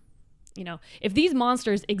imagine, if these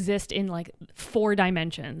monsters exist in like 4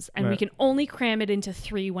 dimensions and we can only cram it into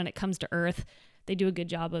 3 when it comes to Earth, they do a good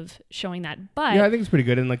job of showing that. But yeah, I think it's pretty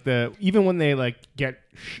good. And like even when they like get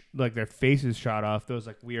like their faces shot off, those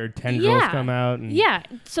like weird tendrils come out. And yeah.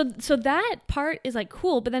 So that part is like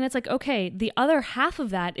cool, but then it's like, okay, the other half of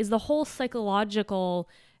that is the whole psychological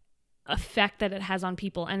effect that it has on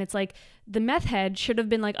people. And it's like the meth head should have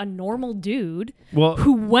been like a normal dude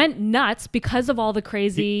who went nuts because of all the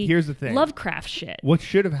crazy here's the thing. Lovecraft shit. What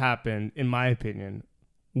should have happened, in my opinion,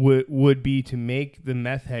 would be to make the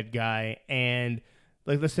meth head guy and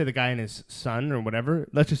like, let's say the guy and his son or whatever,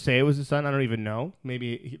 let's just say it was his son, I don't even know,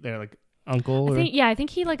 maybe they're like uncle. I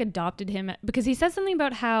think he like adopted him because he said something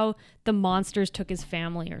about how the monsters took his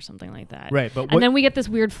family or something like that. Right, but and then we get this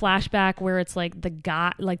weird flashback where it's like the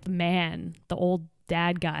guy, like the man, the old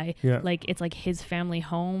dad guy, like it's like his family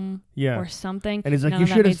home or something. And he's like, you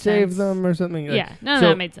should have saved them or something. Like, yeah, none of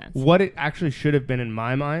that made sense. What it actually should have been in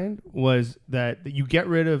my mind was that you get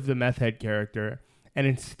rid of the meth head character and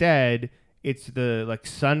instead it's the like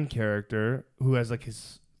son character who has like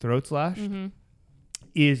his throat slashed. Mm-hmm.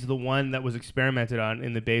 Is the one that was experimented on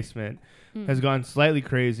in the basement, has gone slightly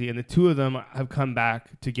crazy, and the two of them have come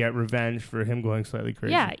back to get revenge for him going slightly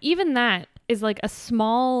crazy. Yeah, even that is like a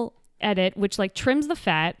small edit, which like trims the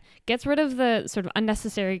fat, gets rid of the sort of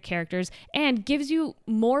unnecessary characters, and gives you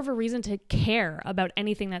more of a reason to care about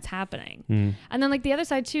anything that's happening. And then like the other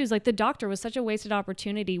side too is like the doctor was such a wasted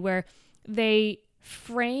opportunity where they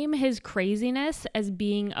frame his craziness as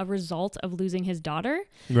being a result of losing his daughter.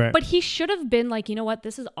 Right. But he should have been like, you know what,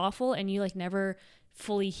 this is awful, and you like never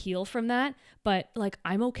fully heal from that. But like,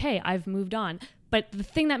 I'm okay. I've moved on. But the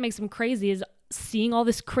thing that makes him crazy is seeing all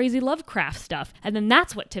this crazy Lovecraft stuff. And then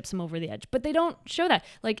that's what tips him over the edge. But they don't show that.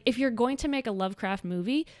 Like, if you're going to make a Lovecraft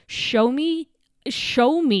movie, show me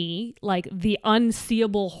like the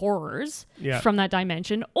unseeable horrors from that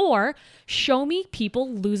dimension, or show me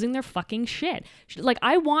people losing their fucking shit. Like,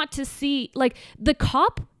 I want to see, like, the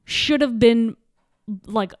cop should have been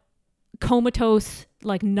like comatose,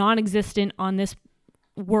 like non-existent on this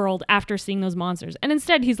world after seeing those monsters. And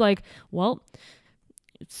instead he's like, well,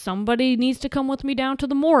 somebody needs to come with me down to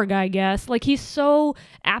the morgue, I guess. Like, he's so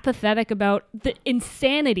apathetic about the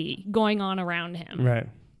insanity going on around him. Right.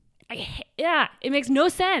 It makes no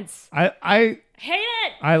sense. I hate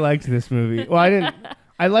it. I liked this movie. Well, I didn't.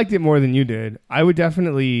 I liked it more than you did. I would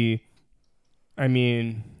definitely. I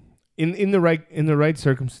mean, in the right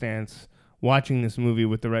circumstance, watching this movie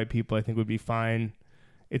with the right people, I think would be fine.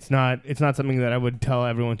 It's not something that I would tell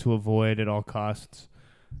everyone to avoid at all costs.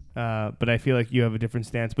 But I feel like you have a different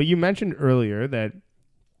stance. But you mentioned earlier that,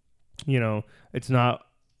 you know, it's not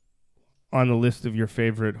on the list of your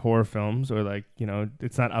favorite horror films, or like, you know,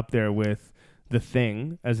 it's not up there with The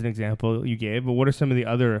Thing as an example you gave. But what are some of the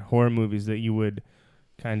other horror movies that you would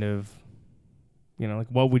kind of, you know, like,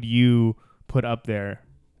 what would you put up there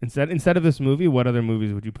instead of this movie? What other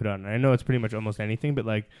movies would you put on? I know it's pretty much almost anything, but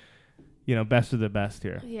like, you know, best of the best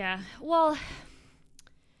here. Yeah. Well,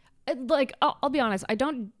 like, I'll be honest, I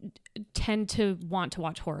don't tend to want to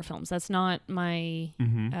watch horror films. That's not my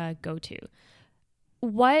go-to.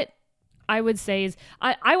 What I would say is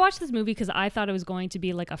I watched this movie because I thought it was going to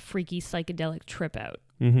be like a freaky psychedelic trip out.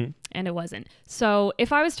 And it wasn't. So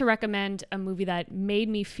if I was to recommend a movie that made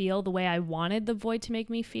me feel the way I wanted The Void to make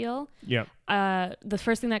me feel, the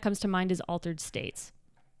first thing that comes to mind is Altered States.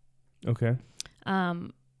 Okay.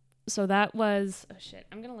 So that was... Oh, shit.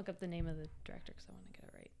 I'm going to look up the name of the director because I want to get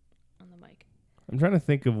it right on the mic. I'm trying to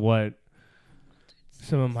think of what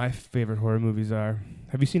some of my favorite horror movies are.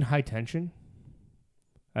 Have you seen High Tension?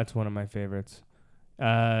 That's one of my favorites.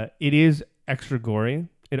 It is extra gory.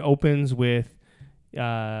 It opens with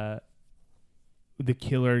the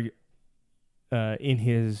killer in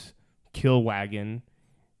his kill wagon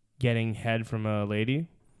getting head from a lady.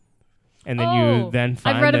 And then you then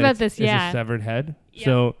find I've read that about it's this, a severed head. Yep.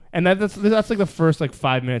 So, and that's like the first like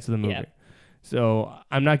 5 minutes of the movie. Yep. So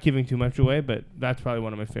I'm not giving too much away, but that's probably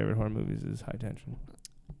one of my favorite horror movies is High Tension.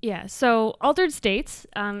 Yeah, so Altered States,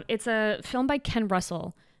 it's a film by Ken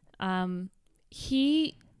Russell.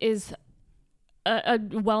 He is a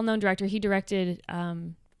well-known director. He directed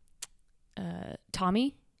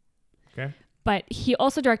Tommy. Okay. But he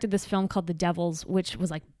also directed this film called The Devils, which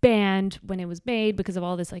was like banned when it was made because of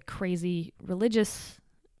all this like crazy religious,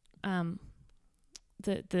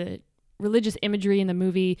 the religious imagery in the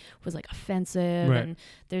movie was like offensive. Right. And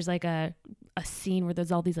there's like a scene where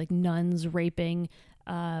there's all these like nuns raping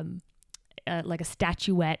like a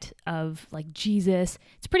statuette of like Jesus.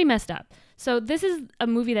 It's pretty messed up. So this is a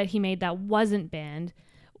movie that he made that wasn't banned,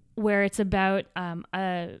 where it's about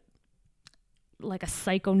a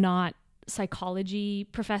psychonaut psychology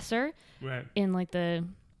professor right. in like the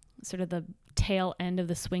sort of the tail end of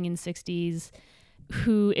the swinging 60s,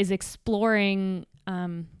 who is exploring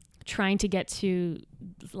trying to get to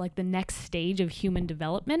like the next stage of human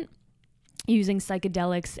development using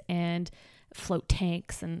psychedelics and float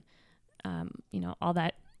tanks and all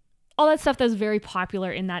that stuff that was very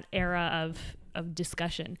popular in that era of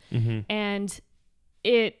discussion. And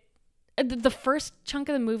the first chunk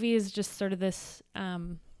of the movie is just sort of this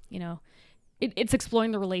it's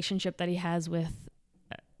exploring the relationship that he has with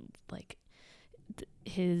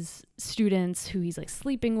his students who he's like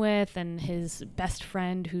sleeping with, and his best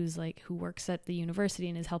friend who works at the university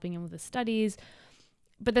and is helping him with his studies.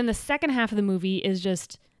 But then the second half of the movie is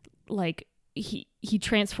just like he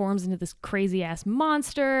transforms into this crazy ass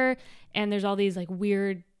monster, and there's all these like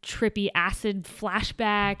weird trippy acid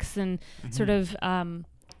flashbacks and sort of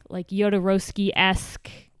like Jodorowsky-esque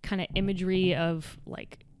kind of imagery of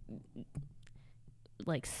like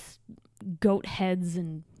goat heads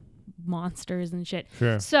and monsters and shit.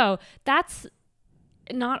 Sure. So that's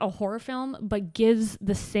not a horror film, but gives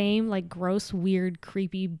the same like gross, weird,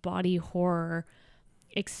 creepy body horror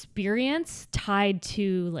experience tied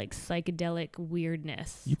to like psychedelic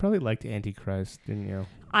weirdness. You probably liked Antichrist, didn't you?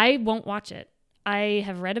 I won't watch it. I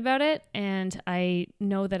have read about it, and I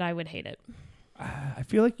know that I would hate it. I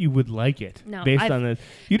feel like you would like it. No, based on this.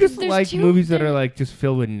 You just like movies that are like just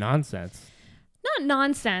filled with nonsense. Not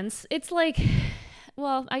nonsense. It's like,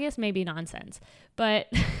 well, I guess maybe nonsense, but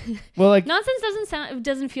well, like nonsense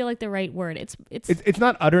doesn't feel like the right word. It's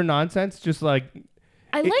not utter nonsense. Just like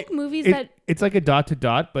I like movies that it's like a dot to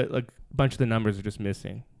dot, but like a bunch of the numbers are just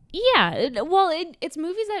missing. Yeah, it's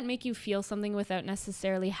movies that make you feel something without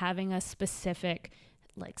necessarily having a specific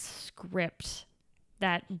like script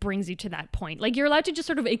that brings you to that point. Like you're allowed to just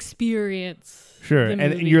sort of experience. Sure, the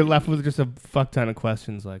and movie. you're left with just a fuck ton of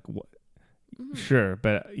questions like what. Sure,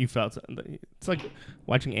 but you felt it's like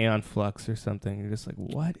watching Aeon Flux or something. You're just like,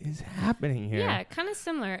 what is happening here? Yeah, kind of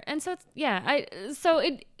similar. And so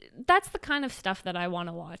that's the kind of stuff that I want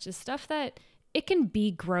to watch. Is stuff that it can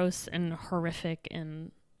be gross and horrific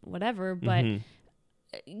and whatever, but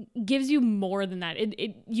it gives you more than that.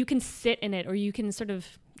 You can sit in it, or you can sort of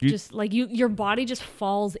just like your body just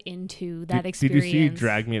falls into that experience. Did you see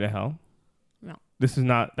Drag Me to Hell? No. That's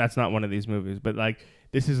not one of these movies, but like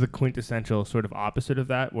this is the quintessential sort of opposite of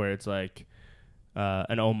that, where it's like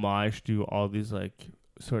an homage to all these like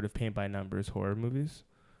sort of paint by numbers horror movies.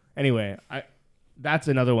 Anyway, that's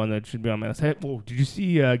another one that should be on my list. Did you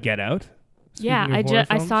see Get Out? Yeah,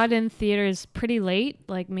 I saw it in theaters pretty late,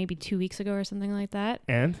 like maybe 2 weeks ago or something like that.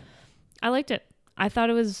 And I liked it. I thought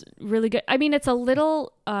it was really good. I mean, it's a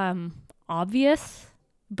little obvious,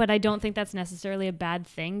 but I don't think that's necessarily a bad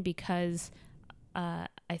thing, because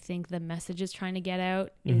I think the message it's trying to get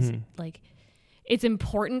out is like, it's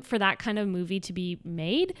important for that kind of movie to be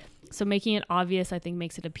made. So making it obvious, I think,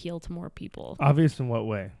 makes it appeal to more people. Obvious in what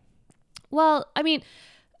way? Well, I mean,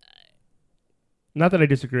 not that I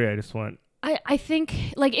disagree. I just want. I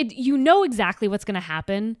think like you know exactly what's going to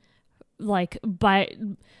happen, like, but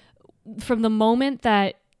from the moment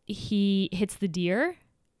that he hits the deer.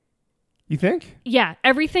 You think? Yeah,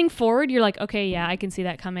 everything forward, you're like, okay, yeah, I can see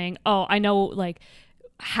that coming. Oh, I know like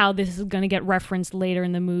how this is going to get referenced later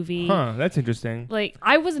in the movie. Huh, that's interesting. Like,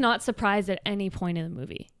 I was not surprised at any point in the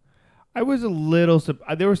movie. I was a little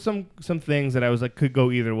there were some things that I was like could go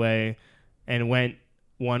either way, and went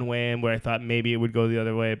one way, and where I thought maybe it would go the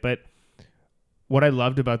other way. But what I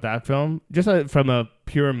loved about that film, just from a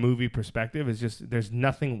pure movie perspective, is just there's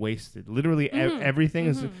nothing wasted. Literally everything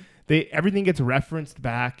is everything gets referenced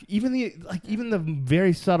back. Even the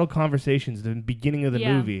very subtle conversations at the beginning of the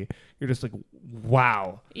movie, you're just like,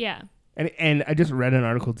 wow. Yeah. And I just read an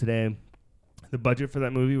article today. The budget for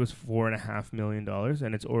that movie was $4.5 million,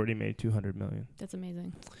 and it's already made $200 million. That's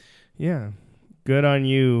amazing. Yeah, good on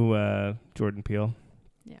you, Jordan Peele.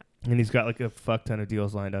 Yeah, and he's got like a fuck ton of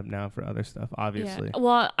deals lined up now for other stuff. Obviously. Yeah.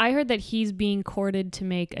 Well, I heard that he's being courted to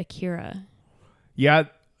make Akira. Yeah,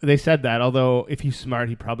 they said that. Although if he's smart,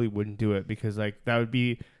 he probably wouldn't do it, because like that'd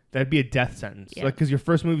be a death sentence. Yeah. Like, because your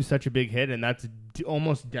first movie is such a big hit, and that's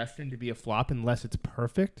almost destined to be a flop unless it's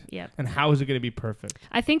perfect. Yeah. And how is it going to be perfect?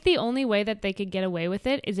 I think the only way that they could get away with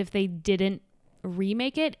it is if they didn't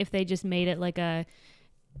remake it, if they just made it like a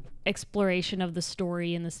exploration of the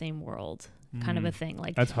story in the same world kind of a thing.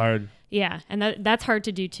 Like, that's hard. Yeah, and that's hard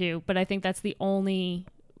to do too. But I think that's the only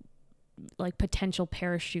like potential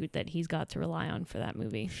parachute that he's got to rely on for that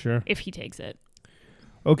movie. Sure. If he takes it.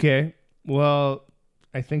 Okay. Well,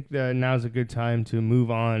 I think that now's a good time to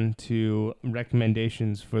move on to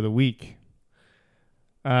recommendations for the week.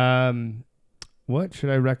 What should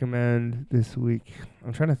I recommend this week?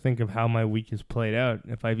 I'm trying to think of how my week has played out.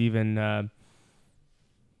 If I've even...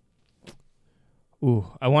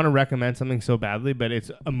 I want to recommend something so badly, but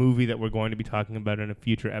it's a movie that we're going to be talking about in a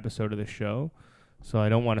future episode of the show. So I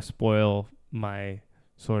don't want to spoil my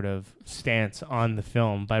sort of stance on the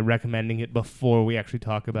film by recommending it before we actually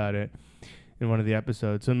talk about it in one of the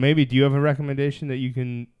episodes. So maybe, do you have a recommendation that you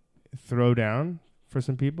can throw down for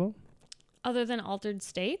some people? Other than Altered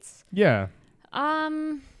States? Yeah.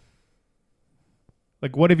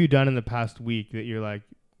 Like, what have you done in the past week that you're like,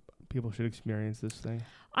 people should experience this thing?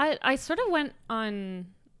 I sort of went on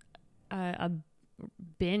a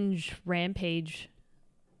binge rampage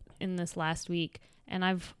in this last week, and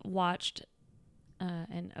I've watched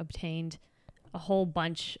and obtained a whole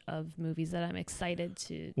bunch of movies that I'm excited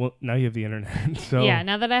to. Well, now you have the internet, so... Yeah,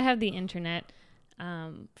 now that I have the internet,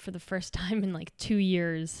 for the first time in like 2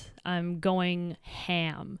 years, I'm going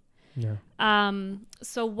ham. Yeah.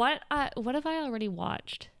 So what have I already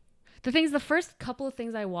watched? The first couple of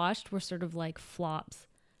things I watched were sort of like flops.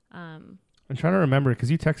 I'm trying to remember,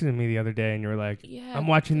 because you texted me the other day and you were like, yeah, I'm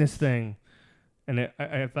watching this thing. And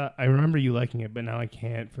I thought, I remember you liking it, but now I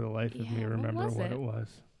can't for the life of me remember what it was.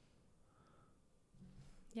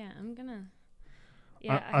 Yeah, I'm gonna...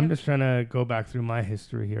 Yeah, I'm just trying to go back through my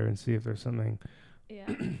history here and see if there's something.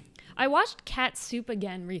 Yeah. I watched Cat Soup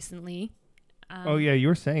again recently. Oh, yeah, you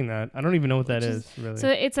were saying that. I don't even know what that is, really. So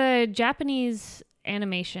it's a Japanese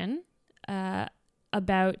animation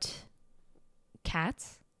about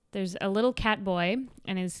cats. There's a little cat boy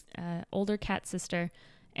and his older cat sister,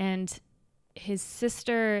 and his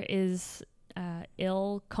sister is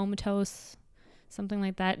ill, comatose, something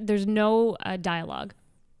like that. There's no dialogue.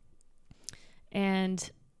 And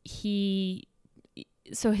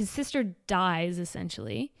so his sister dies,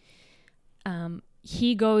 essentially.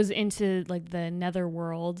 He goes into like the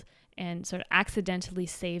netherworld and sort of accidentally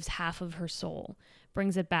saves half of her soul,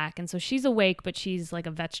 brings it back. And so she's awake, but she's like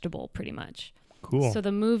a vegetable pretty much. Cool. So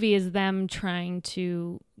the movie is them trying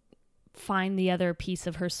to find the other piece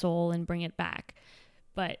of her soul and bring it back.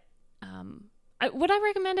 But would I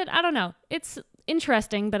recommend it? I don't know. It's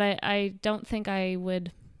interesting, but I don't think I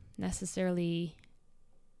would necessarily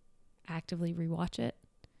actively rewatch it.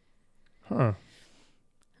 Huh.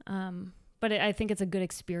 But I think it's a good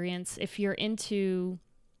experience if you're into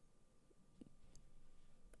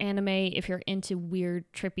anime, if you're into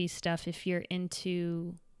weird, trippy stuff, if you're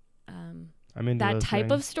into I'm into that those type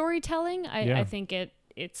things. of storytelling. I think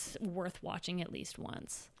it's worth watching at least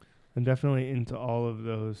once. I'm definitely into all of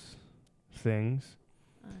those things.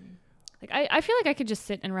 I feel like I could just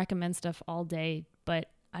sit and recommend stuff all day, but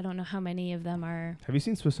I don't know how many of them are. Have you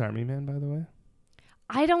seen Swiss Army Man, by the way?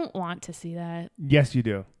 I don't want to see that. Yes, you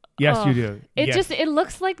do. Yes, you do. It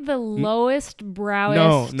looks like the lowest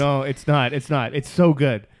browest. No, it's not. It's not. It's so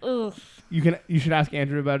good. Ugh. You should ask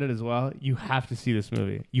Andrew about it as well. You have to see this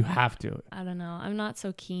movie. You have to. I don't know. I'm not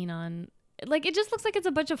so keen on. Like, it just looks like it's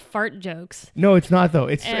a bunch of fart jokes. No, it's not though.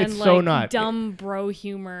 It's like so not dumb bro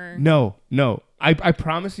humor. No. I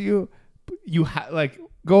promise you,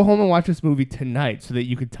 go home and watch this movie tonight so that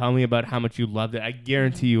you can tell me about how much you loved it. I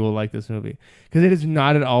guarantee you will like this movie because it is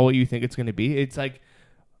not at all what you think it's going to be. It's like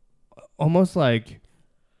almost like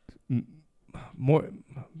more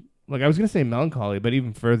like I was going to say melancholy, but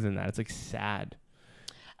even further than that, it's like sad.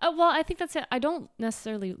 Well, I think that's it. I don't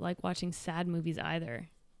necessarily like watching sad movies either.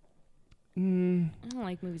 I don't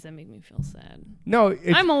like movies that make me feel sad. No,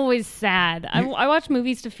 I'm always sad. I watch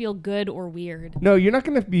movies to feel good or weird. No, you're not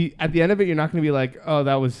going to be, at the end of it, you're not going to be like, oh,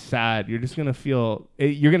 that was sad. You're just going to feel,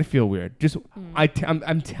 you're going to feel weird. Just,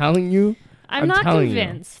 I'm telling you. I'm not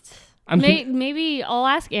convinced. Maybe I'll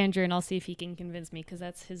ask Andrew and I'll see if he can convince me because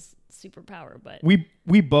that's his superpower. But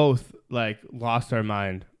we both like lost our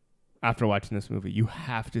mind after watching this movie. You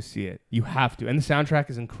have to see it. You have to. And the soundtrack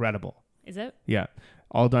is incredible. Is it? Yeah.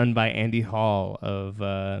 All done by Andy Hall of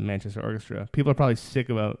Manchester Orchestra. People are probably sick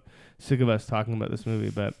of us talking about this movie,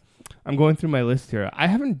 but I'm going through my list here. I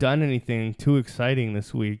haven't done anything too exciting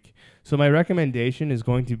this week, so my recommendation is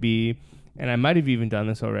going to be, and I might have even done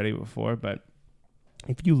this already before, but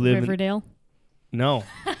if you live Riverdale? No.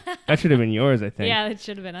 That should have been yours, I think. Yeah, it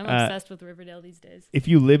should have been. I'm obsessed with Riverdale these days. If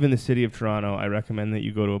you live in the city of Toronto, I recommend that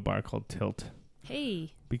you go to a bar called Tilt.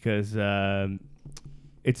 Hey. Because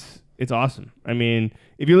it's awesome. I mean,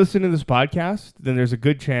 if you listen to this podcast, then there's a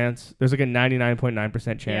good chance, there's like a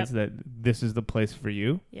 99.9% chance that this is the place for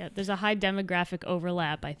you. Yeah, there's a high demographic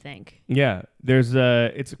overlap, I think. Yeah, it's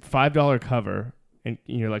a $5 cover And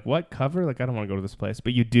you're like, what cover? Like, I don't want to go to this place.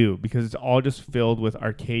 But you do, because it's all just filled with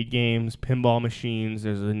arcade games, pinball machines.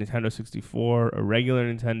 There's a Nintendo 64, a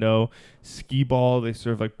regular Nintendo, skee ball. They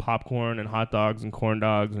serve like popcorn and hot dogs and corn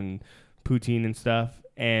dogs and poutine and stuff.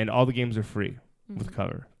 And all the games are free with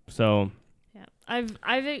cover. So yeah, I've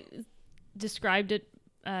described it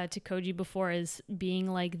to Koji before as being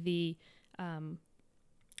like the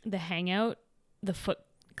hangout, the Foot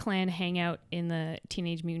Clan hangout in the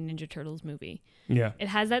Teenage Mutant Ninja Turtles movie. yeah. It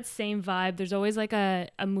has that same vibe. There's always like a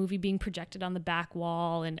movie being projected on the back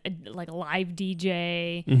wall and like a live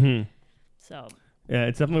DJ. Mm-hmm. So Yeah,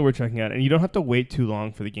 it's definitely worth checking out. And you don't have to wait too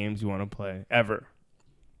long for the games you want to play, ever,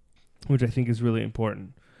 which I think is really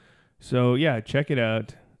important. So, yeah, check it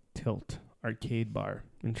out. Tilt Arcade Bar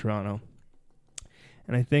in Toronto.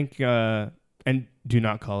 And I think, and do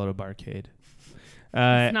not call it a barcade.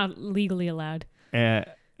 it's not legally allowed. I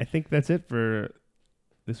think that's it for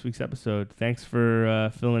this week's episode. Thanks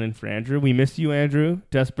for filling in for Andrew. We miss you, Andrew,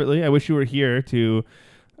 desperately. I wish you were here to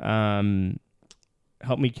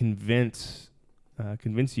help me convince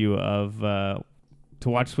you of to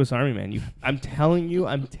watch Swiss Army Man. I'm telling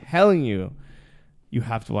you, you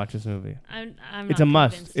have to watch this movie. I'm It's not a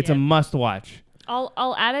must. convinced It's yet. a must watch.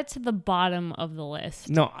 I'll add it to the bottom of the list.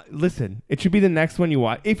 No, listen. It should be the next one you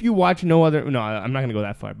watch. If you watch no other, no, I'm not gonna go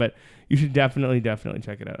that far, but you should definitely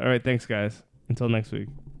check it out. All right, thanks, guys. Until next week.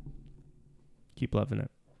 Keep loving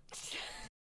it.